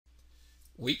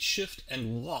Weight Shift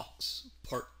and Walks,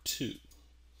 Part 2.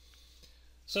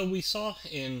 So we saw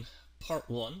in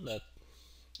Part 1 that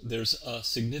there's a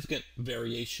significant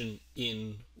variation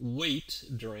in weight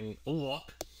during a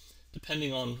walk,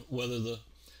 depending on whether the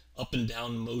up and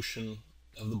down motion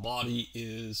of the body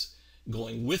is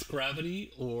going with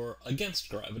gravity or against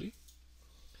gravity.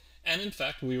 And in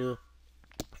fact, we were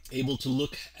able to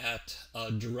look at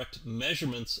direct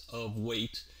measurements of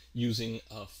weight using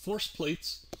force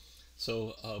plates.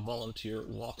 So a volunteer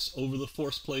walks over the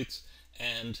force plates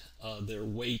and their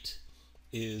weight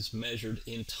is measured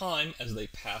in time as they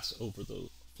pass over the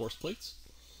force plates.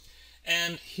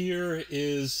 And here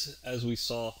is, as we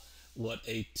saw, what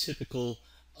a typical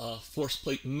force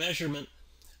plate measurement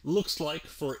looks like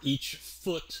for each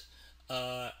foot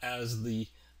as the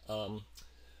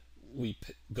we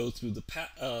go through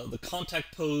the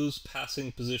contact pose,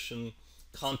 passing position,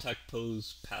 contact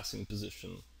pose, passing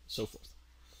position, so forth.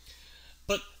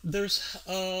 But there's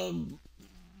a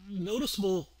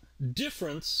noticeable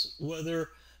difference whether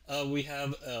we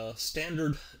have a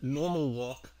standard normal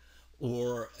walk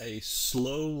or a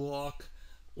slow walk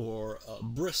or a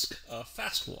brisk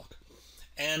fast walk.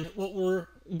 And what we're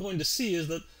going to see is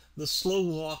that the slow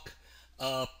walk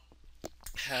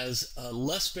has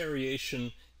less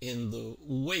variation in the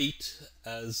weight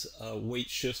as weight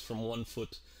shifts from one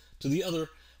foot to the other,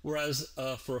 whereas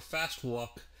for a fast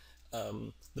walk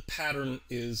the pattern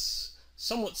is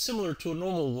somewhat similar to a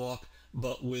normal walk,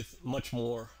 but with much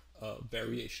more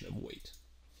variation of weight.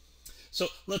 So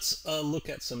let's look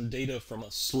at some data from a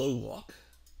slow walk.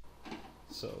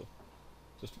 So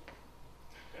just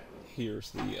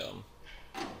here's the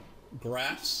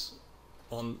graphs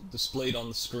displayed on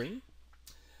the screen.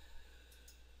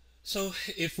 So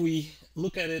if we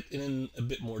look at it in a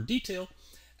bit more detail,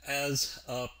 as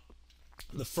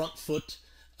the front foot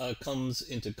comes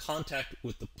into contact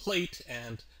with the plate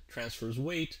and transfers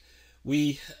weight,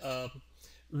 we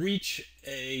reach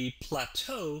a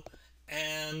plateau,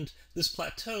 and this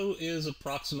plateau is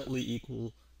approximately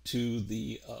equal to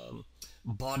the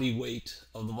body weight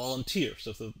of the volunteer. So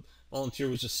if the volunteer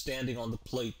was just standing on the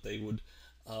plate, they would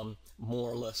more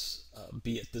or less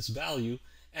be at this value.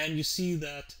 And you see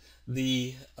that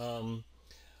the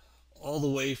all the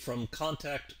way from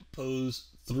contact pose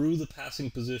through the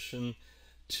passing position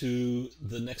to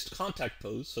the next contact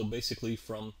pose, so basically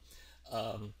from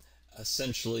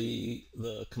essentially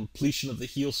the completion of the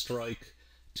heel strike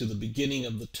to the beginning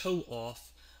of the toe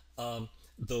off,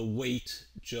 the weight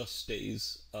just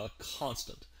stays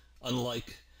constant,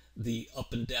 unlike the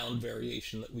up and down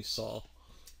variation that we saw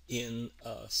in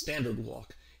a standard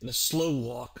walk. In a slow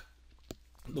walk,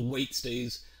 the weight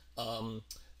stays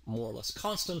more or less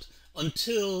constant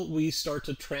until we start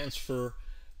to transfer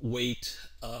weight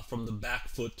from the back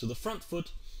foot to the front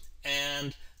foot,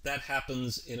 and that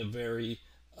happens in a very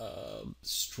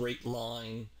straight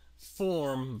line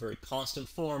form, very constant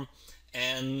form.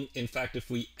 And in fact, if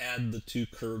we add the two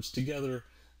curves together,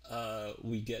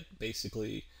 we get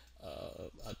basically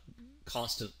a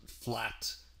constant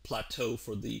flat plateau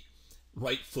for the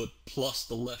right foot plus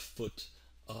the left foot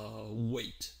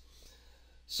weight.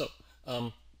 So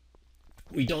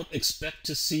we don't expect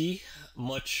to see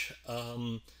much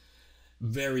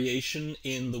variation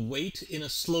in the weight in a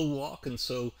slow walk, and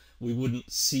so we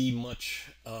wouldn't see much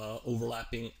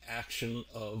overlapping action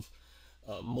of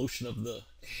motion of the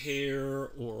hair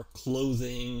or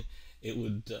clothing. It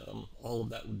would all of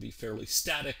that would be fairly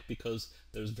static because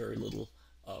there's very little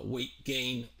weight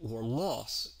gain or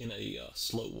loss in a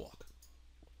slow walk.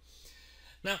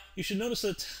 Now you should notice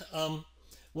that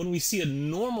when we see a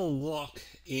normal walk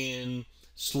in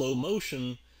slow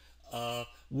motion,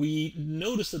 we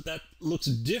notice that that looks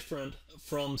different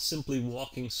from simply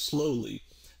walking slowly,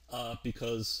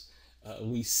 because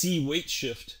we see weight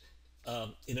shift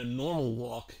in a normal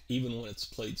walk even when it's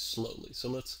played slowly. So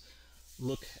let's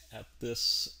look at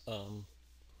this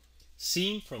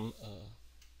scene from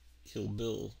Kill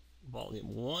Bill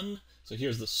Volume 1. So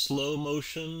here's the slow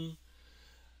motion,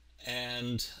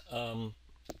 and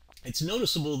it's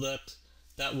noticeable that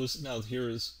that was, now here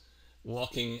is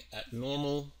walking at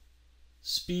normal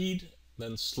speed,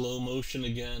 then slow motion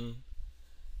again.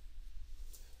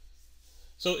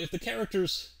 So if the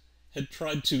characters had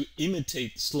tried to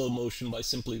imitate slow motion by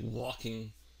simply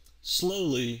walking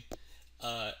slowly,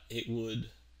 it would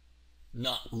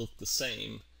not look the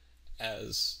same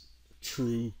as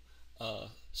true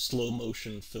slow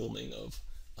motion filming of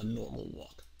a normal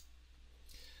walk.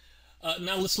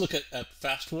 Now let's look at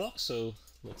fast walk. So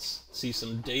let's see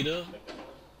some data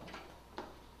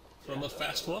from a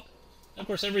fast walk. And of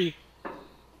course, every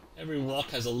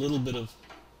walk has a little bit of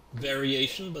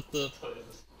variation, but the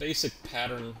basic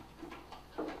pattern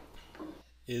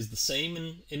is the same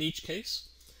in each case.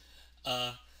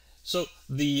 So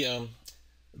the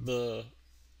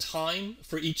time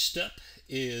for each step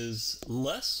is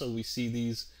less, so we see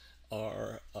these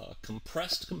are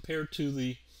compressed compared to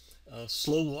the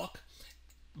slow walk.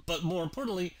 But more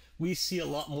importantly, we see a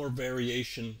lot more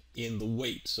variation in the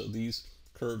weight. So these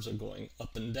curves are going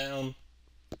up and down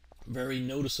very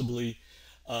noticeably,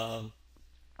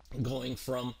 going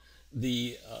from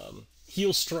the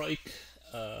heel strike,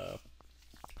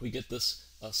 we get this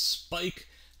spike,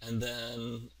 and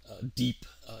then a deep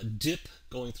dip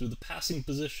going through the passing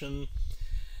position,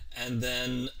 and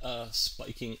then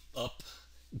spiking up,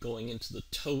 going into the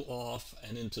toe off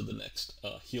and into the next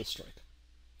heel strike.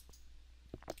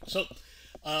 So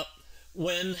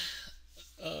when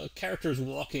characters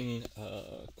walking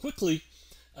quickly,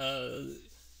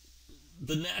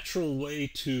 the natural way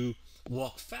to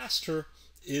walk faster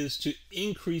is to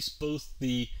increase both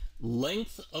the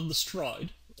length of the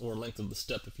stride, or length of the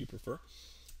step if you prefer,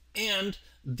 and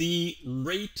the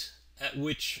rate at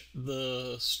which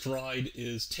the stride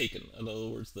is taken. In other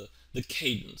words, the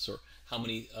cadence, or how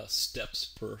many steps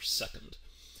per second.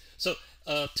 So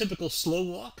a typical slow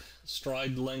walk,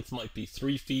 stride length might be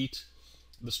 3 feet.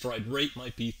 The stride rate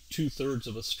might be 2/3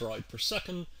 of a stride per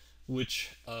second, which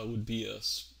would be a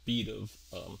speed of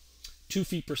 2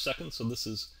 feet per second. So this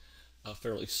is a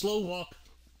fairly slow walk.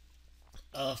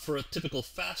 For a typical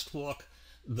fast walk,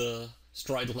 the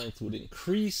stride length would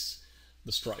increase,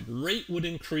 the stride rate would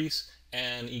increase,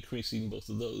 and increasing both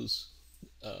of those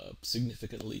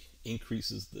significantly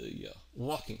increases the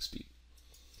walking speed.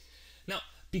 Now,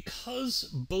 because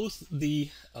both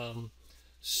the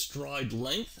stride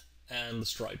length and the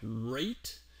stride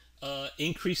rate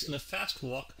increase in a fast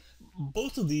walk,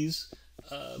 both of these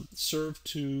serve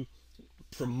to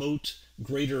promote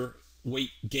greater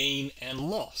weight gain and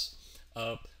loss.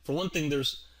 For one thing,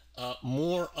 there's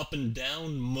more up and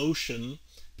down motion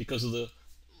because of the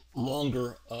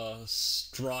longer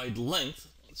stride length.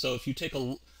 So if you take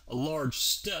a large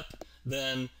step,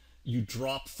 then you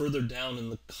drop further down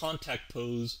in the contact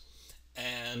pose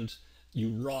and you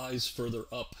rise further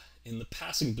up in the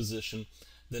passing position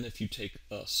than if you take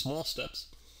small steps.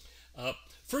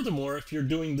 Furthermore, if you're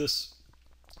doing this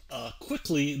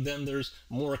quickly, then there's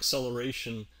more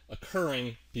acceleration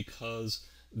occurring because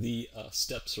the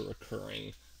steps are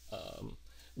occurring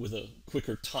with a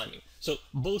quicker timing. So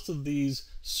both of these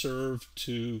serve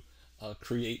to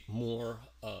create more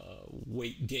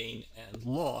weight gain and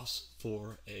loss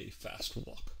for a fast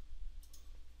walk.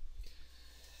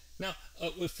 Now,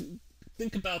 if we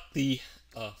think about the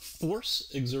force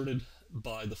exerted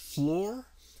by the floor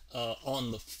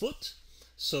on the foot,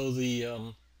 so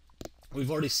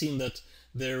we've already seen that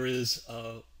there is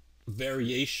a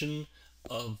variation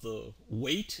of the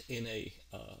weight in a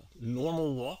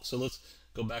normal walk. So let's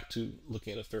go back to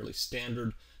looking at a fairly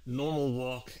standard normal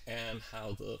walk and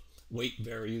how the weight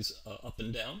varies up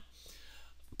and down.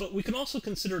 But we can also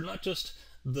consider not just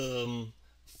the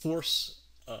force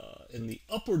in the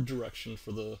upward direction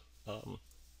for the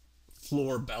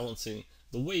floor balancing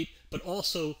the weight, but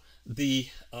also the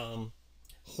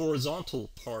horizontal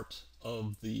part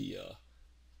of the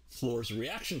floor's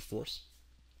reaction force.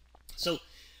 So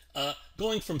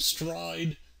going from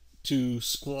stride to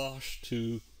squash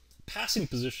to passing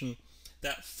position,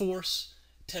 that force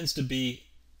tends to be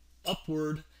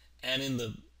upward and in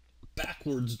the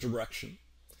backwards direction.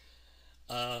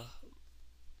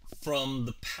 From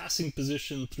the passing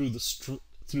position through the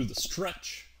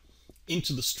stretch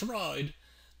into the stride,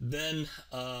 then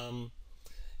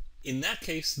in that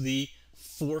case the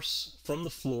force from the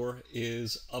floor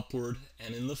is upward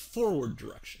and in the forward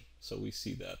direction. So we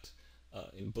see that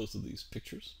in both of these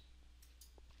pictures.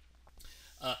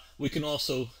 We can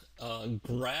also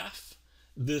graph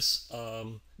this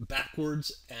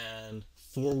backwards and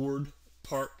forward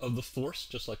part of the force,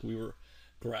 just like we were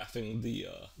graphing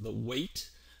the weight.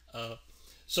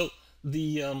 So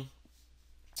the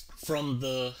from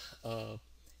the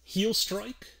heel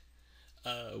strike,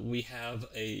 we have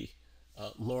a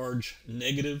large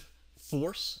negative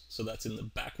force, so that's in the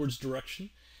backwards direction,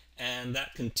 and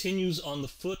that continues on the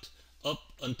foot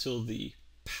up until the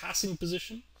passing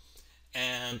position,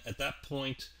 and at that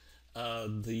point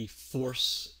the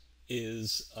force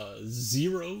is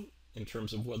 0 in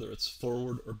terms of whether it's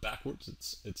forward or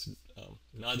backwards. It's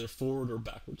neither forward or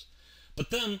backwards. But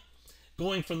then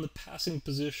going from the passing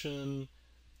position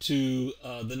to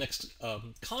the next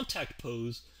contact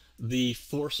pose, the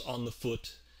force on the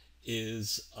foot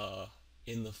is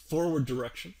in the forward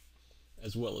direction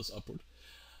as well as upward.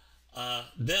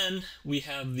 Then we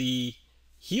have the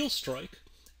heel strike,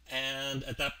 and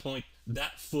at that point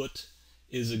that foot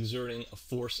is exerting a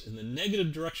force in the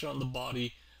negative direction on the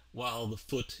body, while the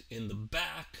foot in the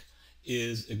back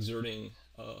is exerting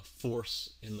a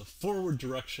force in the forward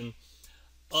direction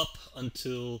up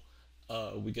until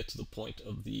we get to the point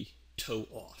of the toe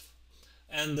off.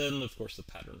 And then, of course, the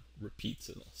pattern repeats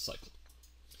in a cycle.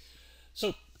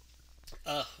 So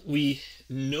we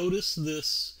notice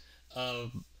this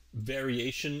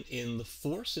variation in the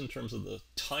force in terms of the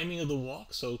timing of the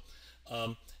walk. So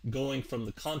going from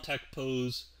the contact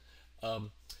pose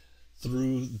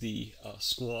through the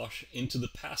squash into the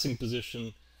passing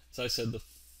position, as I said, the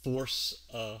force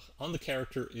on the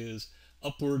character is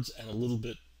upwards and a little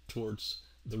bit towards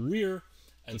the rear,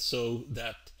 and so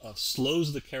that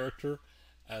slows the character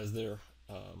as they're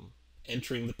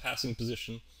entering the passing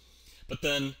position. But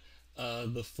then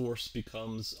the force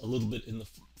becomes a little bit in the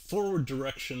forward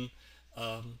direction,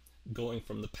 going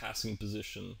from the passing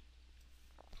position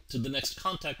to the next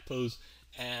contact pose,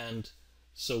 and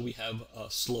so we have a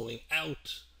slowing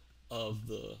out of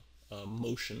the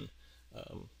motion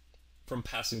from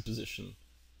passing position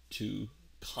to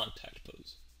contact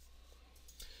pose.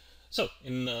 So,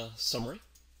 in summary,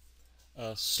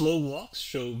 slow walks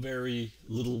show very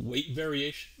little weight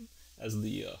variation as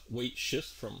the weight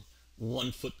shifts from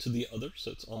one foot to the other,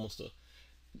 so it's almost a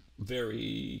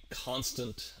very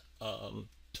constant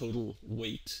total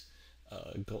weight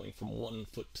going from one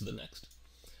foot to the next.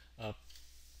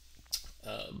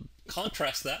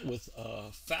 Contrast that with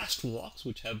fast walks,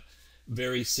 which have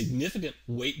very significant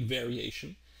weight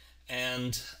variation,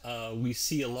 and we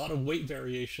see a lot of weight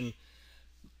variation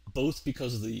both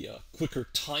because of the quicker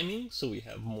timing, so we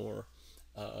have more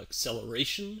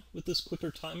acceleration with this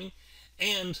quicker timing,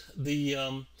 and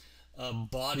the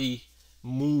body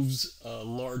moves a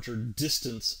larger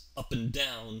distance up and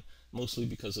down, mostly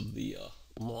because of the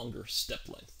longer step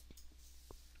length.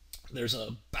 There's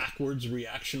a backwards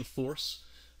reaction force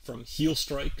from heel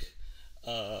strike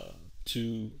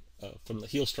from the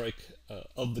heel strike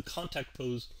of the contact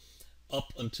pose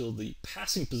up until the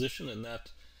passing position, and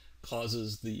that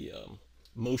causes the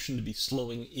motion to be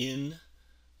slowing in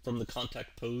from the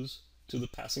contact pose to the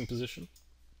passing position.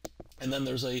 And then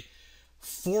there's a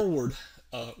forward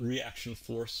reaction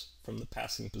force from the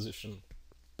passing position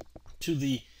to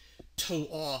the toe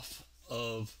off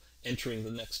of entering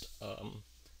the next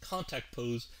contact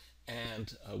pose,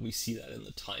 and we see that in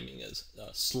the timing as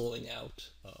slowing out,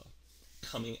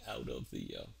 coming out of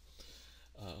the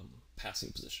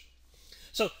passing position.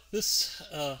 So this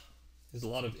is a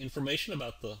lot of information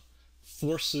about the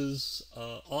forces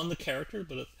on the character,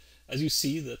 but as you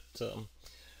see, that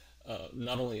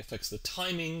not only affects the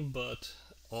timing, but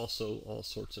also all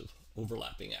sorts of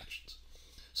overlapping actions.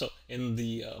 So in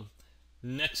the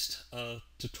next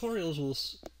tutorials, we'll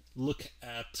look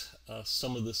at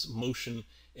some of this motion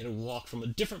in a walk from a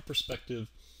different perspective,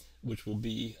 which will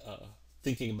be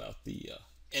thinking about the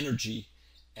energy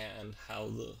and how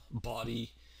the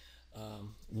body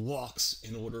walks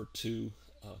in order to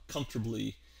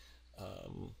comfortably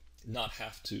not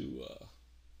have to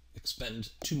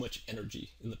expend too much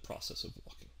energy in the process of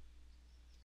walking.